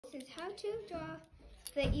This is how to draw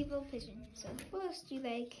the evil pigeon. So first you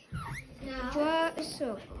draw a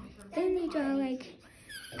circle. Then you draw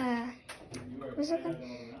what's it called?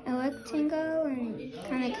 A rectangle and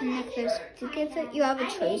kind of connect those together. You have a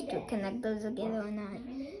choice to connect those together or not.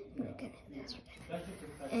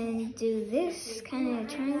 And do this kind of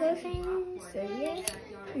triangle thing. So yeah.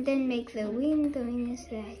 And then make the wing. The wing is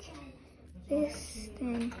like this.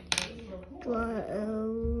 Then draw a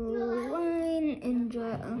line and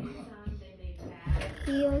draw a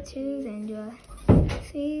heel too. Then draw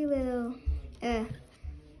 3 little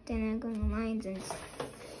diagonal lines and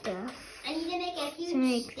stuff. I need to make a huge to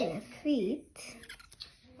make the feet.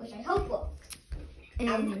 Which I hope will.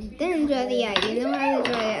 And then draw the eye. You know how to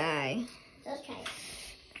draw the eye. Okay.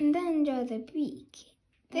 And then draw the beak.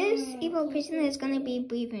 This evil pigeon is gonna be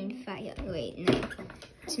breathing fire. Wait, no.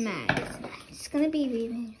 It's mad. It's gonna be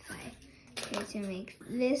breathing fire. Okay, to make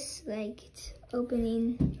this like it's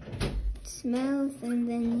opening its mouth, and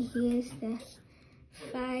then here's the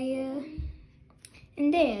fire.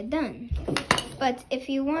 And there, done. But if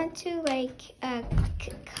you want to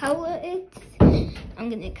color it, I'm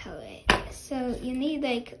gonna color it. So you need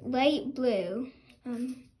light blue.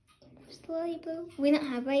 What's the light blue? We don't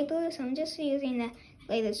have light blue, so I'm just using the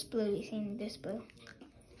lightest blue. You've seen this blue.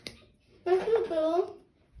 What's the blue?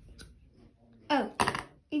 Oh,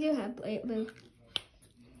 you do have light blue.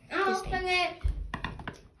 I'll open it.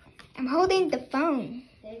 I'm holding the phone.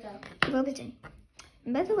 There you go. Evil pigeon.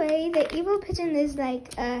 And by the way, the evil pigeon is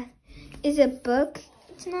is a book.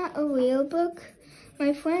 It's not a real book.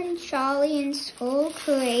 My friend Charlie in school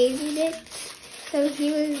created it. So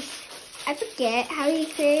I forget how he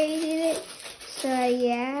created it. So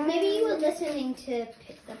yeah. Maybe you were listening to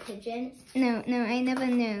the pigeons. No, I never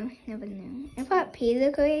knew. I thought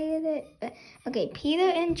Peter created it. But okay, Peter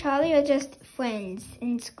and Charlie are just friends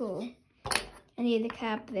in school. I need to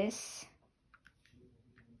cap this.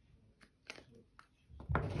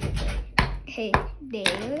 Okay,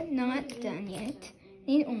 they're not done yet.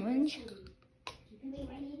 Need orange.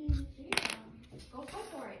 Go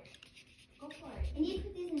for it. I need to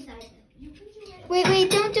put these inside them. Wait,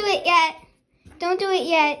 don't do it yet. Don't do it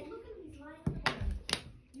yet.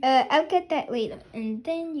 I'll get that later. And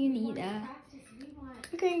then you need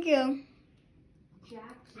okay, go.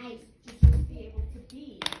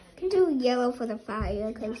 You can do yellow for the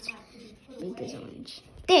fire because beak is orange.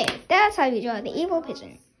 There, that's how you draw the evil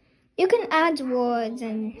pigeon. You can add words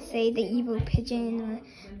and say the evil pigeon or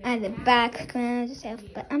add the background and stuff,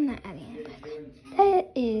 but I'm not adding a background.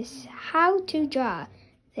 That is how to draw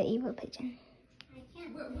the evil pigeon.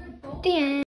 The end.